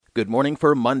Good morning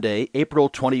for Monday, April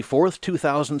 24th,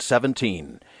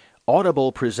 2017.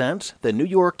 Audible presents the New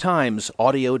York Times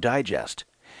Audio Digest.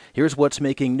 Here's what's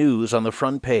making news on the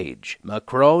front page.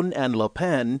 Macron and Le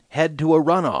Pen head to a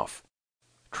runoff.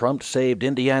 Trump saved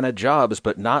Indiana jobs,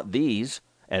 but not these.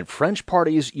 And French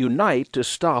parties unite to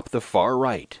stop the far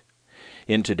right.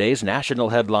 In today's national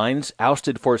headlines,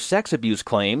 ousted for sex abuse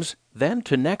claims, then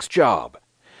to next job.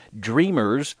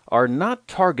 Dreamers are not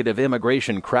target of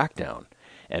immigration crackdown.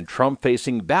 And Trump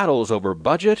facing battles over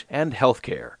budget and health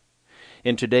care.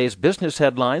 In today's business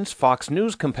headlines, Fox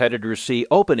News competitors see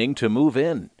opening to move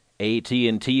in.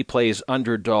 AT&T plays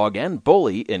underdog and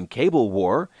bully in cable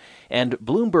war, and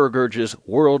Bloomberg urges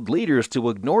world leaders to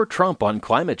ignore Trump on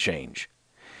climate change.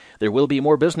 There will be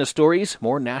more business stories,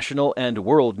 more national and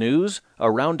world news,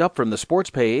 a roundup from the sports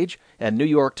page, and New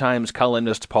York Times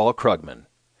columnist Paul Krugman.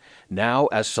 Now,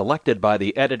 as selected by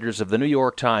the editors of the New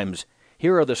York Times,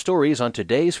 here are the stories on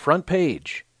today's front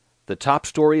page. The top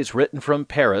story is written from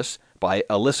Paris by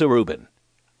Alyssa Rubin.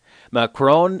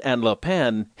 Macron and Le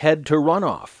Pen head to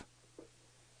runoff.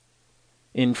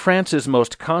 In France's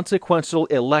most consequential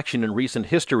election in recent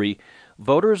history,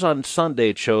 voters on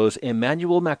Sunday chose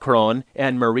Emmanuel Macron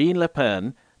and Marine Le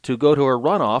Pen to go to a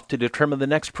runoff to determine the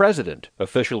next president,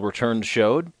 official returns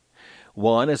showed.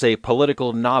 One is a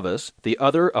political novice, the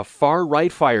other a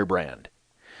far-right firebrand.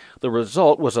 The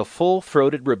result was a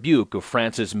full-throated rebuke of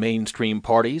France's mainstream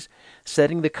parties,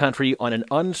 setting the country on an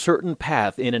uncertain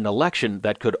path in an election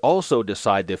that could also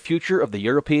decide the future of the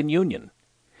European Union.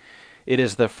 It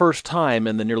is the first time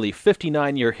in the nearly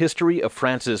 59-year history of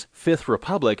France's Fifth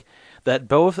Republic that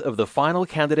both of the final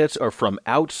candidates are from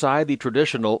outside the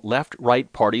traditional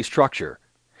left-right party structure.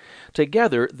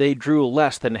 Together, they drew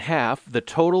less than half the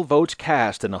total votes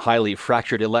cast in a highly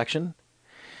fractured election.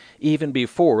 Even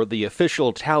before the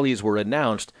official tallies were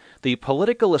announced, the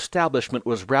political establishment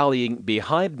was rallying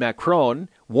behind Macron,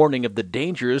 warning of the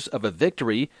dangers of a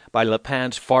victory by Le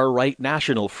Pen's far-right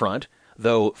National Front,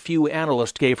 though few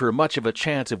analysts gave her much of a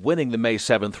chance of winning the May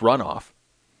 7th runoff.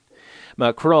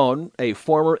 Macron, a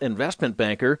former investment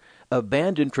banker,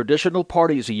 abandoned traditional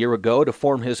parties a year ago to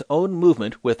form his own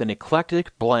movement with an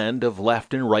eclectic blend of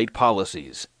left and right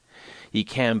policies. He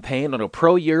campaigned on a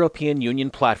pro-European Union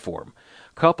platform,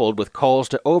 coupled with calls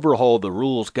to overhaul the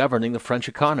rules governing the French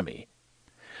economy.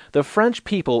 The French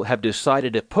people have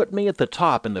decided to put me at the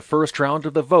top in the first round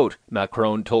of the vote,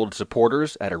 Macron told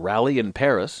supporters at a rally in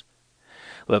Paris.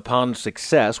 Le Pen's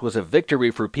success was a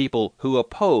victory for people who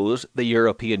oppose the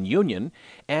European Union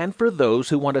and for those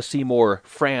who want to see more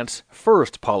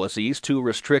France-first policies to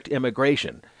restrict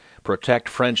immigration, protect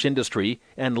French industry,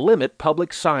 and limit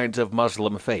public signs of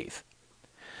Muslim faith.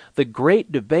 The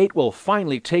great debate will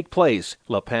finally take place,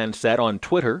 Le Pen said on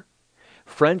Twitter.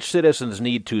 French citizens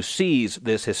need to seize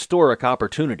this historic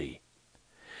opportunity.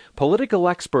 Political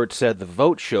experts said the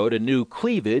vote showed a new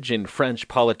cleavage in French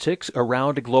politics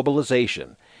around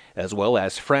globalization, as well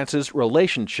as France's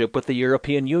relationship with the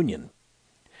European Union.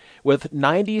 With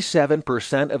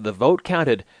 97% of the vote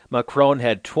counted, Macron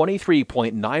had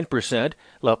 23.9%,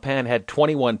 Le Pen had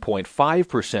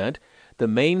 21.5%, the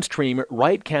mainstream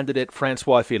right candidate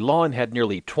François Fillon had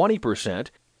nearly 20%,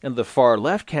 and the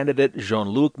far-left candidate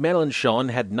Jean-Luc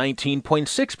Mélenchon had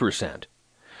 19.6%.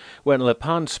 When Le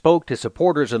Pen spoke to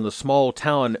supporters in the small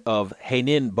town of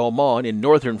Hénin-Beaumont in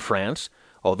northern France,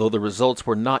 although the results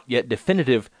were not yet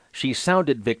definitive, she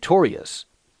sounded victorious.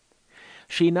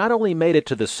 She not only made it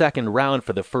to the second round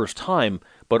for the first time,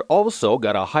 but also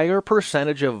got a higher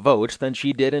percentage of votes than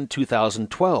she did in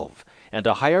 2012, and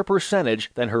a higher percentage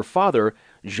than her father,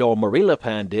 Jean-Marie Le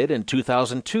Pen, did in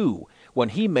 2002, when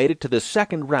he made it to the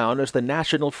second round as the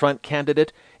National Front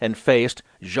candidate and faced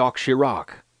Jacques Chirac.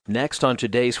 Next on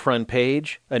today's front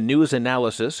page, a news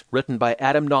analysis written by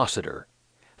Adam Nossiter.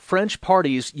 French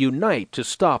parties unite to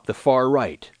stop the far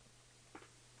right.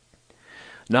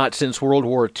 Not since World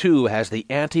War II has the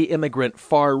anti-immigrant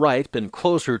far right been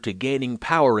closer to gaining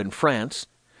power in France.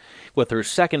 With her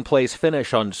second-place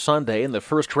finish on Sunday in the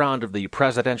first round of the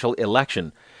presidential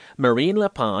election, Marine Le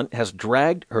Pen has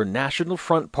dragged her National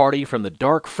Front party from the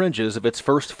dark fringes of its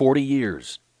first 40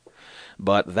 years.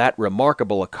 But that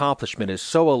remarkable accomplishment is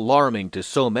so alarming to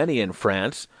so many in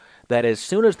France that as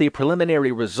soon as the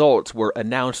preliminary results were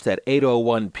announced at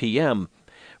 8:01 p.m.,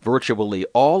 virtually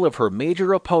all of her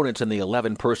major opponents in the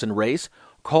 11-person race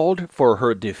called for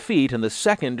her defeat in the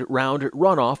second-round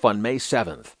runoff on May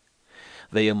 7th.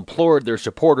 They implored their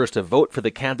supporters to vote for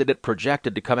the candidate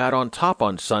projected to come out on top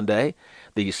on Sunday,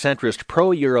 the centrist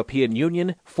pro-European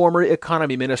Union former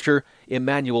economy minister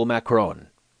Emmanuel Macron.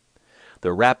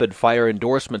 The rapid-fire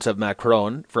endorsements of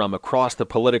Macron from across the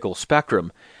political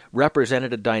spectrum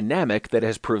represented a dynamic that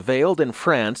has prevailed in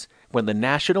France when the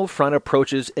National Front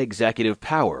approaches executive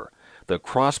power, the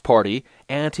cross-party,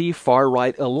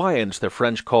 anti-far-right alliance the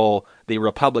French call the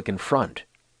Republican Front.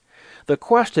 The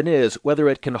question is whether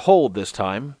it can hold this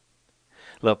time.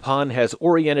 Le Pen has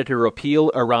oriented her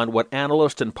appeal around what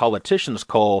analysts and politicians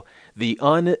call the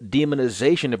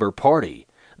undemonization of her party,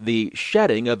 the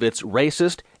shedding of its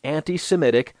racist,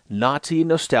 anti-Semitic,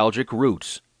 Nazi-nostalgic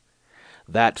roots.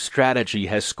 That strategy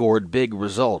has scored big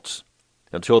results.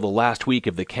 Until the last week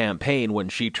of the campaign, when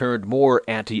she turned more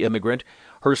anti-immigrant,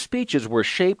 her speeches were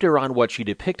shaped around what she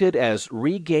depicted as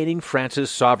regaining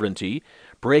France's sovereignty,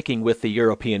 breaking with the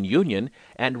European Union,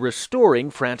 and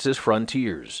restoring France's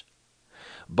frontiers.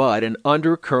 But an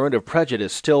undercurrent of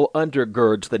prejudice still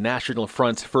undergirds the National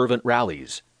Front's fervent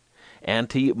rallies.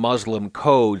 Anti-Muslim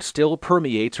code still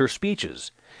permeates her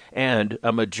speeches, and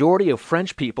a majority of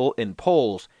French people in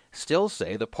polls still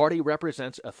say the party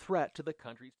represents a threat to the country's